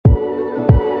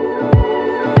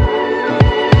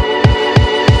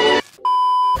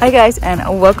Hi guys,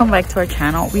 and welcome back to our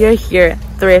channel. We are here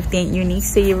thrifting, unique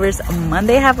savers,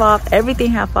 Monday half off, everything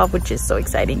half off, which is so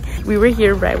exciting. We were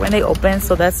here right when they opened,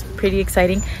 so that's pretty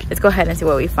exciting. Let's go ahead and see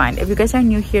what we find. If you guys are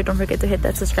new here, don't forget to hit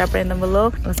that subscribe button down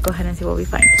below. Let's go ahead and see what we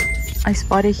find. I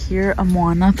spotted here a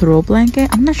Moana throw blanket.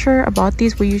 I'm not sure about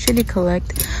these. We usually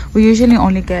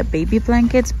only get baby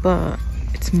blankets, but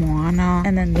it's Moana.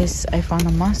 And then this, I found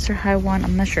a Monster High one.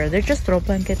 I'm not sure, they're just throw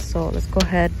blankets, so let's go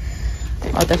ahead.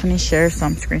 I'll definitely share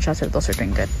some screenshots if those are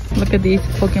doing good. Look at these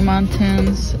Pokemon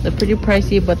tins. They're pretty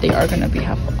pricey, but they are gonna be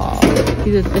half off.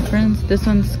 See the difference? This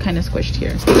one's kind of squished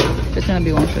here. It's gonna be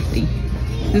 $150.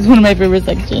 This is one of my favorite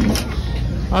sections.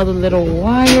 All the little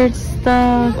wired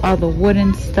stuff, all the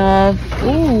wooden stuff.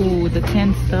 Ooh, the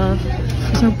tin stuff.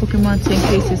 There's no Pokemon tin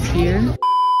cases here.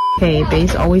 Okay,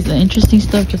 Bay's always the interesting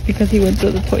stuff just because he went to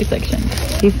the toy section.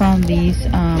 He found these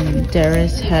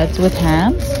Darius heads with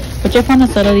hams, which I found a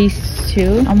set of these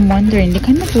too. I'm wondering, they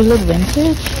kind of do look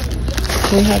vintage.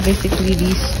 So we have basically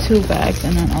these two bags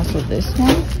and then also this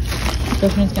one.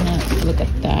 Definitely gonna look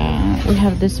at that. We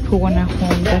have this Pooh one at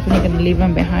home. Definitely gonna leave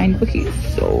him behind, but he's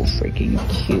so freaking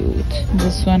cute.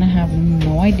 This one I have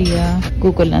no idea.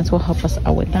 Google Lens will help us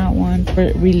out with that one.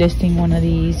 We're relisting one of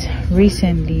these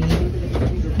recently.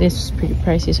 This is pretty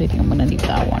pricey, so I think I'm gonna leave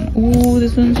that one. Ooh,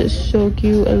 this one's just so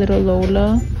cute. A little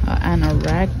Lola and a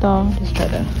ragdoll. Let's try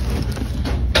to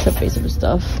some basic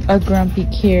stuff. A Grumpy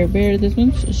Care Bear. This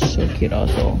one's just so cute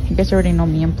also. You guys already know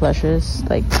me and plushes.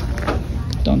 Like,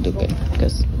 don't do good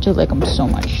because I just like them so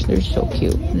much. They're so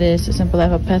cute. This is Simple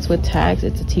Life of Pets with tags.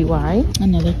 It's a TY.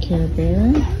 Another Care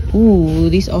Bear.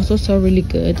 Ooh, these also sell really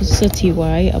good. This is a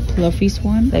TY, a Pluffies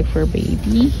one, like for a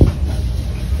baby.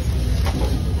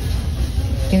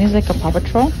 I think it's like a Paw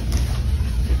Patrol.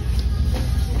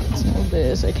 Smell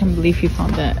this. I can't believe you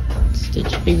found that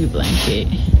Stitch baby blanket.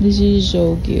 This is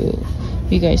so cute.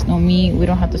 You guys know me. We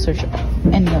don't have to search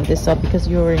any of this up because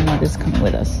you already know this is coming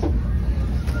with us.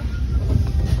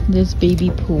 This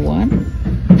baby Pooh one.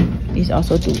 These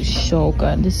also do so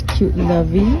good. This cute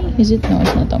Lovey. Is it? No,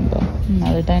 it's not Dumbo.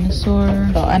 Another dinosaur.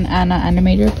 Oh, an Anna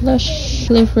animator plush.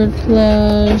 Clifford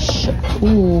plush.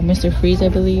 Ooh, Mr. Freeze, I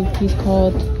believe he's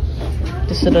called.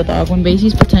 This little dog. When Bay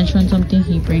sees potential in something,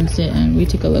 he brings it and we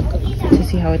take a look to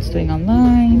see how it's doing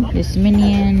online. This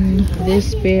Minion.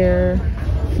 This bear.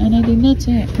 And I think that's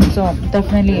it. So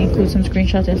definitely include some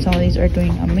screenshots, and some of these are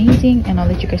doing amazing, and I'll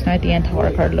let you guys know at the end how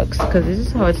our card looks, because this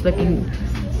is how it's looking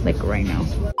like right now.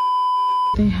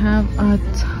 They have a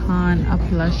ton of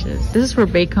plushes. This is where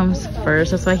Bay comes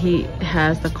first. That's why he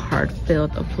has the cart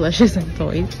filled of plushes and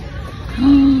toys.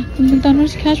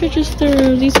 McDonald's cash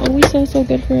register. These always sell so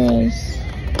good for us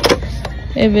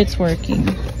if it's working.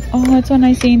 Oh, it's so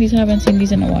nice seeing these. I haven't seen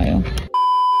these in a while.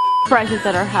 Prices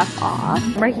that are half off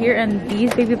right here. And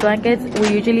these baby blankets, we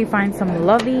usually find some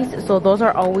lovies, so those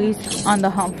are always on the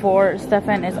hunt for.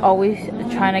 Stefan is always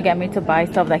trying to get me to buy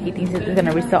stuff that he thinks is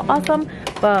gonna resell awesome,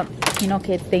 but you know,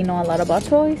 kids, they know a lot about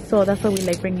toys, so that's why we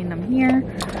like bringing them here.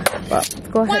 But let's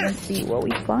go ahead and see what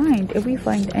we find, if we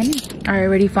find anything. I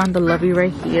already found the lovey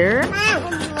right here,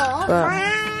 but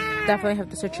definitely have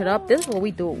to search it up. This is what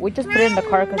we do. We just put it in the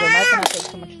cart because that's gonna take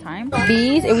so much time.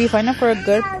 These, if we find them for a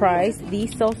good price,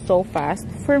 these sell so fast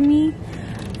for me.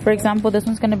 For example, this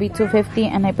one's gonna be $250,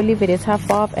 and I believe it is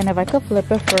half off. And if I could flip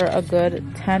it for a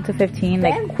good 10 to 15,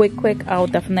 like quick, I'll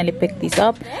definitely pick these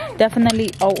up.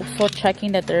 Definitely also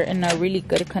checking that they're in a really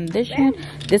good condition.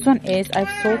 This one is,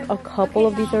 I've sold a couple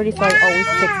of these already, so I always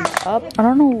pick these up. I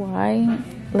don't know why,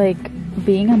 like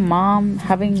being a mom,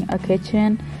 having a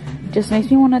kitchen just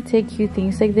makes me want to take cute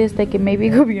things like this. Like it maybe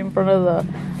could be in front of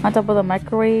on top of the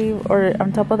microwave or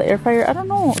on top of the air fryer. I don't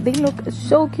know, they look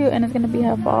so cute, and it's gonna be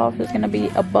half off. It's gonna be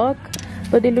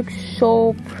 $1, but they look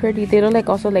so pretty. They look like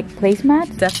also like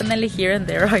placemats. Definitely here and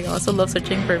there I also love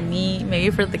searching for me,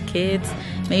 maybe for the kids,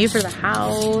 maybe for the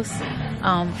house.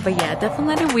 But yeah,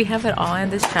 definitely we have it all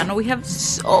in this channel. We have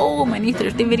so many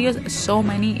thrifting videos, so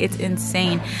many, it's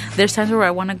insane. There's times where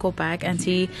I want to go back and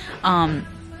see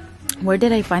where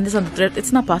did I find this on the thrift.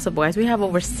 It's not possible, guys. We have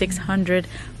over 600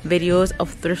 videos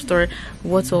of thrift store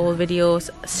what's sold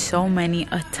videos, so many,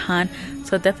 a ton.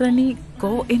 So definitely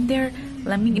go in there,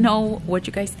 let me know what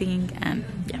you guys think. And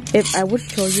yeah, if I would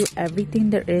show you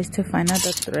everything there is to find at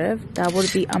the thrift, that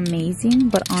would be amazing.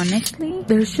 But honestly,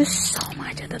 there's just so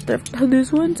much at the thrift.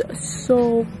 This one's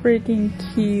so freaking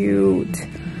cute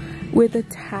with a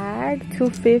tag,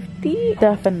 $250.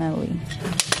 Definitely.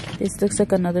 This looks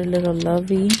like another little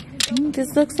lovey.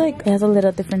 This looks like it has a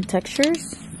little different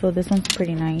textures, so this one's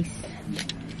pretty nice.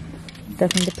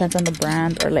 Definitely depends on the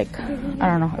brand, or like I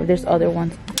don't know if there's other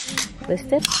ones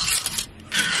listed.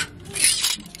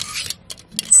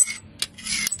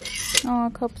 Oh, a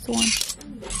cups one.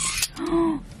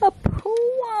 A poo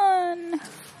one.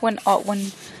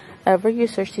 Whenever you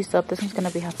search these up, this one's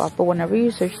gonna be half off. But whenever you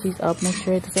search these up, make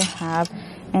sure it doesn't have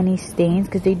any stains,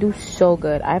 because they do so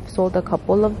good. I've sold a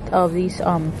couple of these.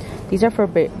 These are for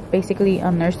basically a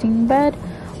nursing bed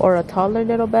or a toddler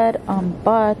little bed.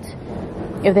 But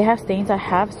if they have stains, I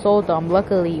have sold them,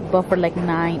 luckily, but for like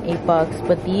 $9-8.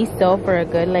 But these sell for a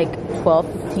good like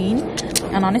 $12-15.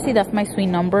 And honestly, that's my sweet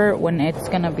number when it's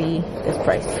gonna be this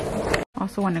price.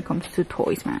 Also, when it comes to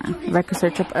toys, man, if I could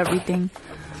search up everything,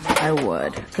 I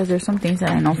would. Because there's some things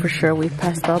that I know for sure we've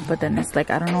passed up, but then it's like,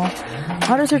 I don't know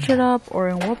how to search it up or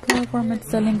in what platform it's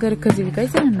selling good. Because if you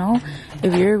guys didn't know,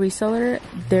 if you're a reseller,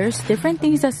 there's different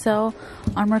things that sell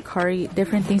on Mercari,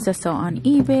 different things that sell on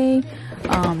eBay.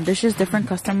 There's just different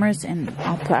customers in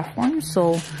all platforms,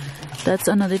 so that's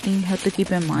another thing you have to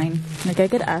keep in mind. Like, I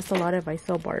get asked a lot if I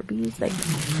sell Barbies. Like,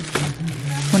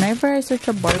 whenever I search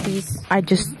up Barbies, I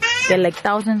just get like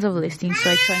thousands of listings, so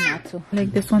I try not to.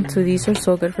 Like this one too. These are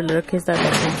so good for little kids that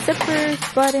like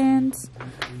zippers, buttons,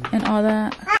 and all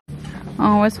that.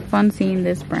 Oh, it's fun seeing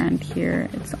this brand here.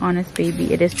 It's Honest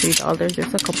Baby. It is $3.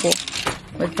 There's a couple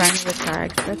with brand new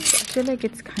tags. I feel like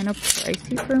it's kind of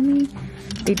pricey for me.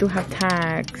 They do have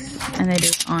tags and it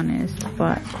is Honest,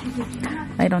 but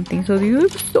I don't think so. These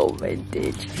look so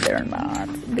vintage. They're not.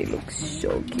 They look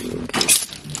so cute.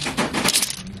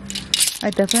 I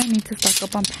definitely need to stock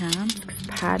up on pants, because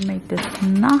Padme does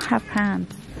not have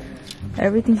pants.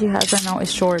 Everything she has right now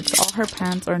is shorts. All her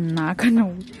pants are not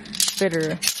gonna fit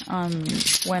her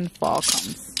when fall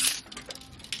comes.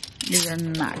 These are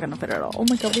not gonna fit at all. Oh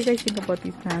my god, what do you guys think about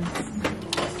these pants?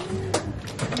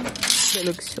 They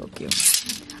look so cute.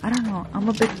 I don't know, I'm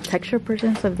a big texture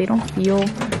person, so if they don't feel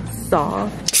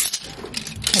soft,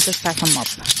 I just pass them up.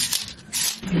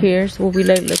 Here's what we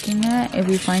like looking at. If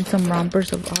we find some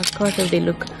rompers of Oshkosh, if they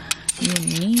look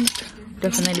unique,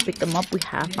 definitely pick them up. We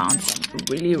have found some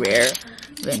really rare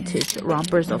vintage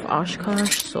rompers of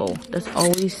Oshkosh, so that's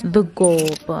always the goal.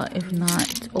 But if not,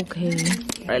 it's okay.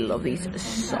 I love these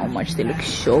so much. They look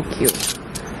so cute.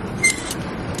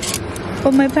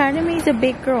 But my Padme is a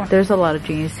big girl. There's a lot of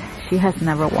jeans. She has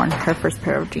never worn her first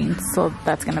pair of jeans, so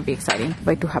that's gonna be exciting if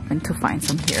I do happen to find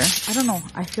some here. I don't know,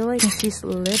 I feel like when she's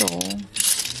little,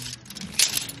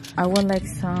 I would like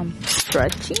some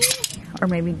stretchy or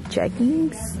maybe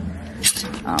jeggings.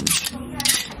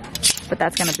 But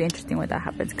that's gonna be interesting when that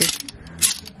happens, because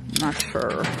I'm not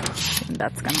sure if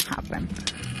that's gonna happen.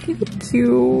 These look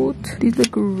cute. These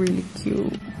look really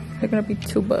cute. They're gonna be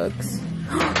 $2.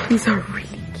 These are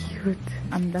really cute.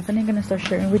 I'm definitely gonna start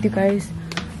sharing with you guys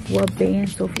what Bay and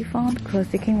Sophie found, because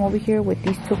they came over here with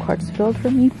these 2 carts filled for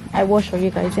me. I will show you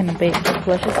guys in a bit the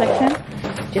plushes section,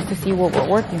 just to see what we're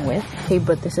working with. Okay,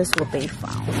 but this is what they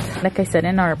found. Like I said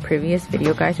in our previous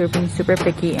video, guys, we're being super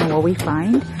picky in what we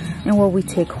find and what we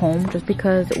take home, just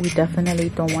because we definitely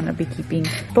don't want to be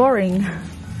storing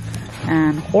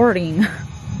and hoarding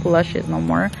plushes no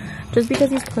more, just because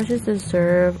these plushes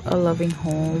deserve a loving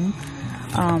home.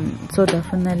 So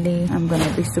definitely I'm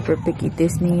gonna be super picky.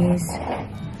 Disney's,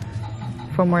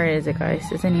 from where is it, guys?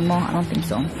 Is it Nemo? I don't think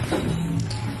so.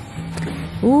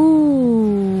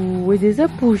 Ooh, is this a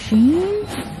pushing?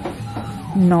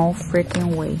 No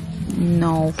freaking way.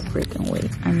 No freaking way.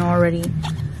 I know already.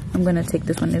 I'm gonna take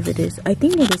this one if it is. I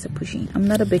think it is a pushing. I'm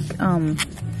not a big, I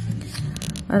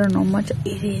don't know much.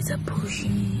 It is a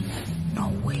pushing. No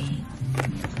way.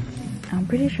 I'm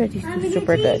pretty sure these two are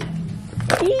super good.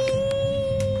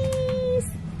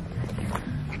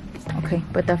 Okay,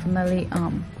 but definitely,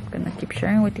 gonna keep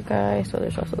sharing with you guys. So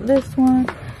there's also this one.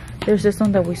 There's this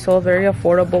one that we sold very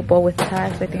affordable, but with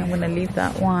tags. I think I'm gonna leave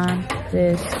that one.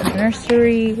 This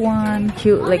nursery one,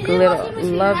 cute, like little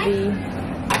lovey.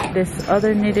 This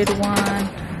other knitted one,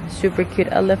 super cute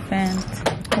elephant.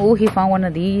 Oh, he found one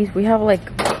of these. We have like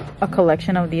a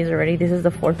collection of these already. This is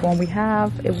the 4th one we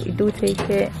have. If we do take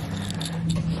it,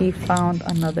 he found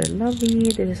another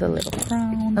lovey. This is a little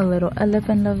crown, a little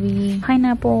elephant lovey,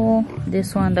 pineapple.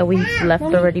 This one that we left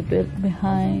already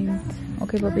behind.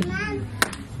 Okay, puppy.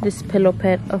 This pillow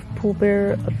pet of Pooh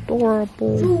Bear,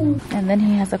 adorable. And then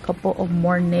he has a couple of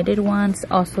more knitted ones.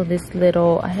 Also this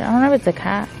little, I don't know if it's a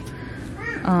cat,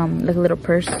 like a little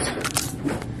purse.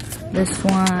 This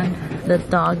one, the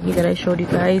doggy that I showed you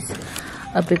guys,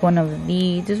 a big one of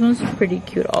these. This one's pretty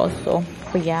cute also.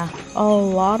 But yeah, a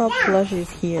lot of plushies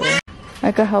here.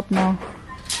 I could help now.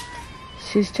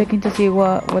 She's checking to see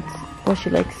what she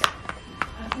likes.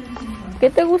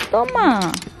 ¿Qué te gustó,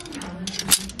 ma?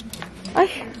 Ay.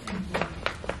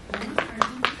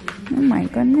 my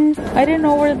goodness. I didn't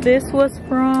know where this was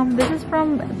from. This is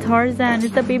from Tarzan.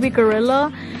 It's a baby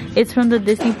gorilla. It's from the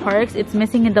Disney parks. It's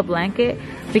missing in the blanket.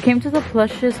 We came to the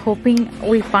plushes hoping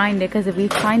we find it, because if we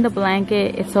find the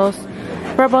blanket, it sells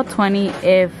for about 20.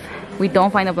 If we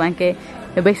don't find the blanket,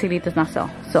 it basically does not sell.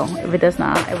 So if it does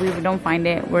not, if we don't find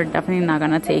it, we're definitely not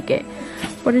gonna take it.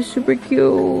 But it's super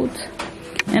cute.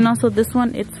 And also this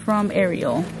one, it's from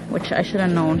Ariel, which I should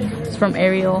have known. It's from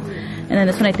Ariel. And then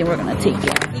this one, I think we're gonna take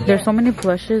it. There's so many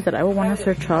plushes that I would want to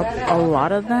search up a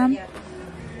lot of them,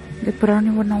 but I don't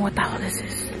even know what the hell this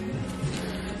is.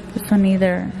 This one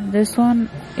either. This one,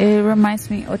 it reminds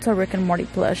me, oh, it's a Rick and Morty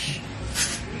plush.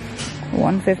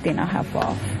 $150 and a half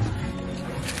off.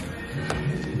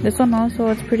 This one also,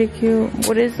 it's pretty cute.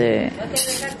 What is it? I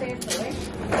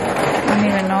don't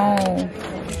even know.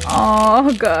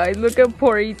 Oh, guys, look at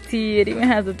poor ET. It even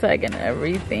has a tag and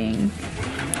everything.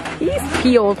 He's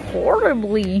peeled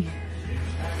horribly.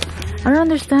 I don't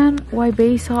understand why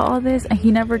Bae saw all this and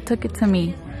he never took it to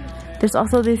me. There's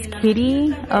also this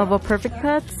kitty of a Perfect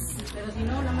Pets.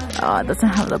 It doesn't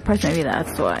have the price, maybe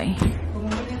that's why.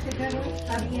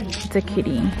 It's a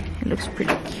kitty. It looks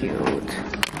pretty cute.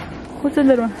 What's a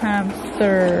little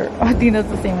hamster? Oh, I think that's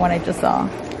the same one I just saw.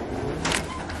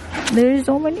 There's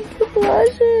so many cute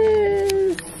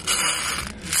plushes.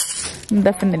 I'm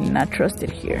definitely not trusted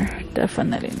here.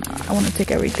 Definitely not. I want to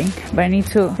take everything, but I need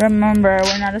to remember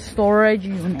we're not a storage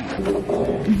unit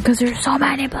because there's so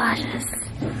many plushes.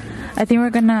 I think we're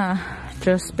gonna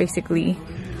just basically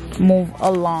move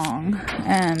along,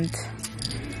 and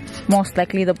most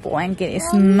likely the blanket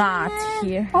is not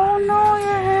here. Oh no,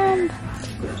 your hand.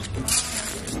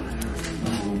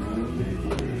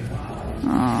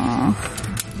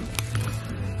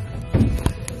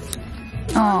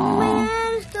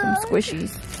 Oh, some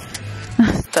squishies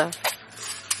stuff.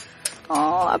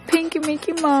 Oh, a pinky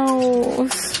Mickey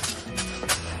Mouse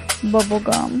bubble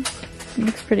gum.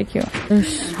 Looks pretty cute.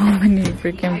 There's so many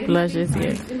freaking plushes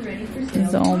here.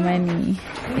 So many.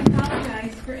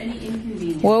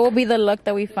 What will be the luck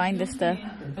that we find this stuff?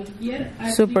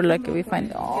 Super lucky we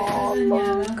find. Oh,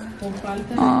 look.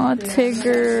 Oh,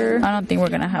 Tigger. I don't think we're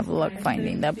gonna have luck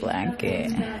finding that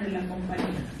blanket,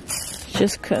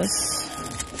 just cause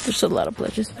there's a lot of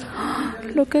plushes.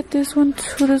 Look at this one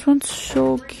too. This one's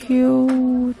so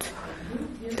cute.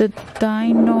 The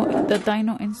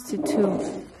Dino Institute.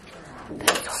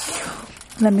 That's so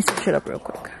cute. Let me search it up real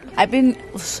quick. I've been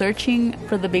searching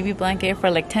for the baby blanket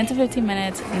for like 10 to 15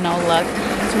 minutes. No luck.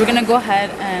 So we're gonna go ahead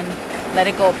and let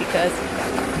it go because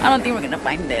I don't think we're gonna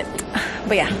find it.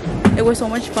 But yeah, it was so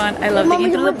much fun. I love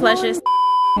digging through the plushes.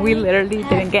 We literally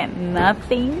didn't get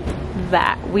nothing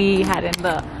that we had in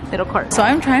the little cart. So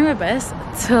I'm trying my best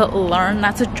to learn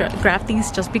not to grab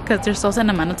things just because they're so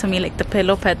sentimental to me, like the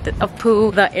pillow pet of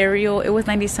Pooh, the Ariel. It was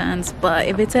 90 cents, but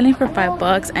if it's selling for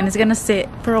 $5 and it's gonna sit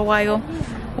for a while,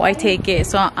 why take it?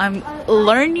 So I'm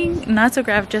learning not to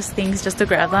grab just things just to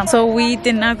grab them. So we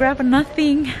did not grab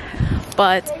nothing,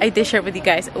 but I did share with you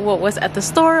guys what was at the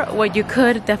store, what you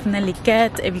could definitely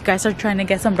get if you guys are trying to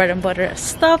get some bread and butter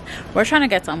stuff. We're trying to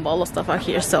get some bolo stuff out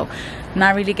here, so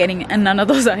not really getting none of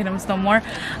those items no more.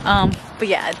 But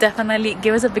yeah, definitely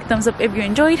give us a big thumbs up if you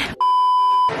enjoyed.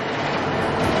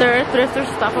 Third thrifter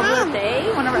stop of the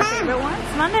day, one of our favorite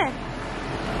ones. Monday.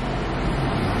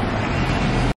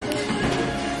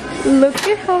 Look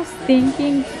at how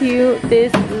stinking cute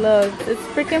this looks. It's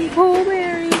freaking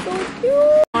Poohberry, so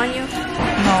cute. On you?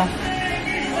 No.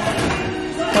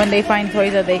 When they find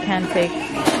toys that they can't take.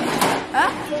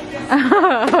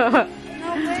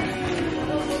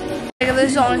 This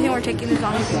is the only thing we're taking. This is the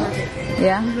only thing we're taking.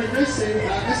 Yeah?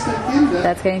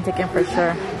 That's getting taken for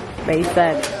sure. But he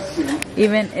said,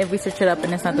 even if we search it up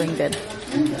and it's not doing good.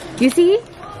 You see?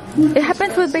 It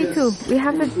happens with Bae too. We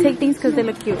have to take things because they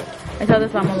look cute. I saw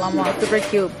this llama, super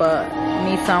cute, but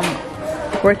needs some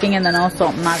working, and then also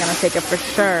I'm not gonna take it for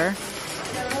sure.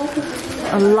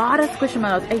 A lot of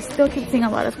squishmallows. I still keep seeing a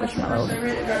lot of squishmallows.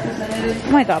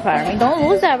 Oh my god, Patterme, don't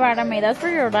lose that, Patterme. That's for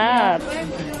your dad.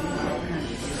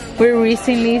 We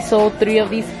recently sold 3 of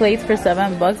these plates for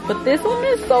 $7, but this one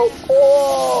is so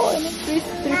cool. And it's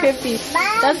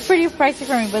 $3.50. That's pretty pricey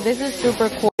for me, but this is super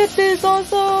cool. Look at this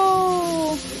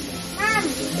also.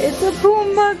 It's a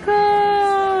Pumbaa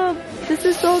cup. This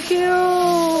is so cute.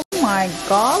 Oh my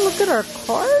god, look at our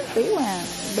cart.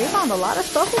 They found a lot of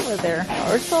stuff over there.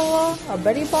 Ursula, a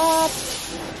Betty Bob,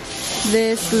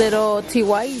 this little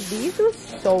TY. These are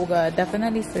so good.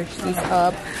 Definitely search these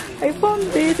up. I found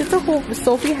this. It's a whole.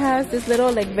 Sophie has this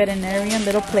little like veterinarian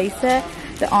little playset.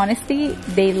 honestly,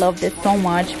 they loved it so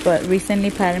much, but recently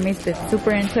Padme's been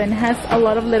super into it, and it has a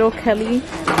lot of little Kelly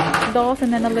dolls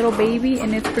and then a little baby,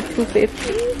 and it's for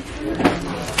 $250.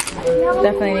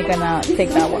 Definitely gonna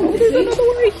take that one. Oh, there's another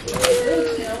one right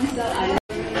here.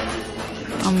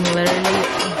 I'm literally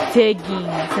digging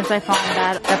since I found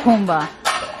that the Pumbaa.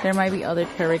 There might be other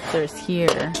characters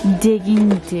here.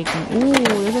 Digging. Ooh,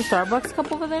 there's a Starbucks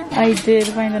cup over there. I did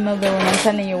find another one. I'm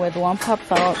telling you, with one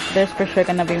pops out, there's for sure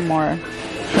gonna be more.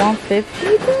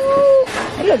 $150 though?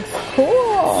 It looks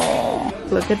cool.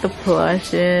 Look at the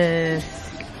plushes.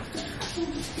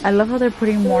 I love how they're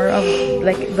putting more of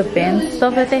like the bins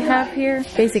stuff that they have here.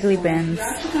 Basically bins.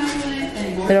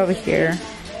 They're over here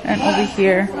and over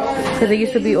here. Because they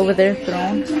used to be over there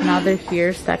thrown. Now they're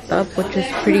here stacked up, which is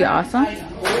pretty awesome.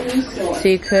 So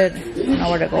you could know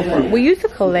where to go for. We used to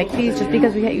collect these just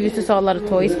because we used to sell a lot of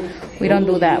toys. We don't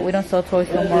do that. We don't sell toys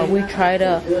no more. We try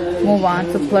to move on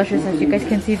to plushes. As you guys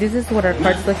can see, this is what our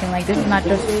cart's looking like. This is not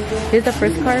just, this is the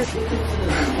first cart.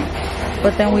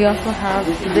 But then we also have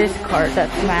this cart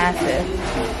that's massive.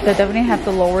 So definitely have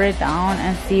to lower it down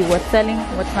and see what's selling,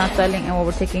 what's not selling, and what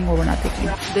we're taking, what we're not taking.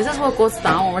 This is what goes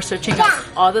down when we're searching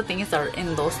all the things that are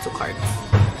in those two carts.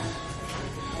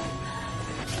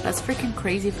 That's freaking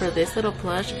crazy for this little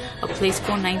plush. A Play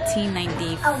School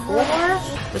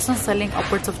 1994. This one's selling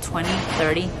upwards of 20,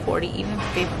 30, 40, even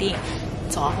 50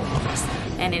 dollars.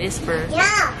 And it is for...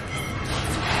 Yeah.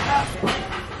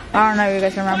 I don't know if you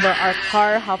guys remember our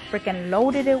car, how freaking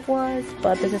loaded it was.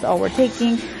 But this is all we're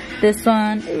taking. This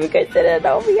one, if you guys didn't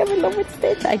know, we have a love with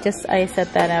Stitch. I said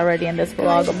that already in this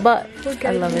vlog. But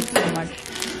I love it so much.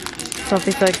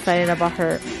 Sophie's so excited about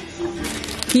her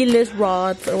keyless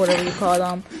rods or whatever you call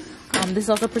them. This is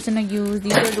also personal use.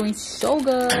 These are doing so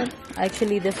good.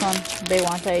 Actually, this one, they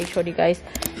want I showed you guys.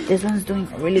 This one's doing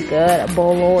really good.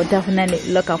 Bolo, definitely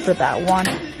look out for that one.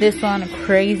 This one,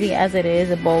 crazy as it is,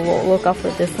 a Bolo, look out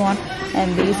for this one.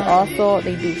 And these also,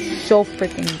 they do so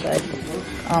freaking good.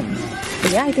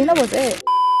 But yeah, I think that was it.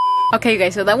 Okay, you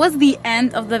guys, so that was the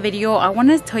end of the video. I want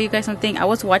to tell you guys something. I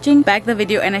was watching back the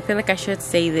video and I feel like I should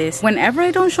say this. Whenever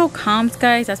I don't show comps,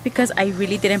 guys, that's because I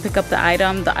really didn't pick up the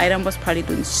item. The item was probably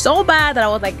doing so bad that I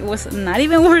was like, it was not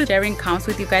even worth sharing comps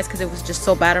with you guys because it was just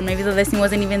so bad. Or maybe the listing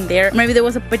wasn't even there. Maybe there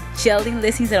was a bajillion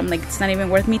listings that I'm like, it's not even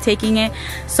worth me taking it.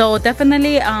 So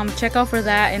definitely check out for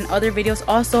that and other videos.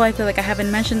 Also, I feel like I haven't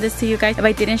mentioned this to you guys. If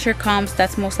I didn't share comps,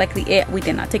 that's most likely it. We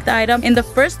did not take the item. In the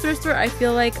first thrift store, I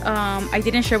feel like I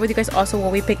didn't share with you guys also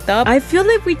what we picked up. I feel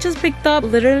like we just picked up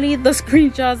literally the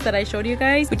screenshots that I showed you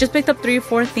guys. We just picked up 3 or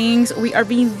 4 things. We are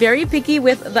being very picky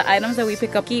with the items that we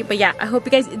pick up. But yeah, I hope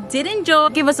you guys did enjoy.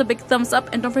 Give us a big thumbs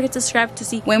up and don't forget to subscribe to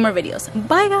see way more videos.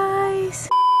 Bye guys.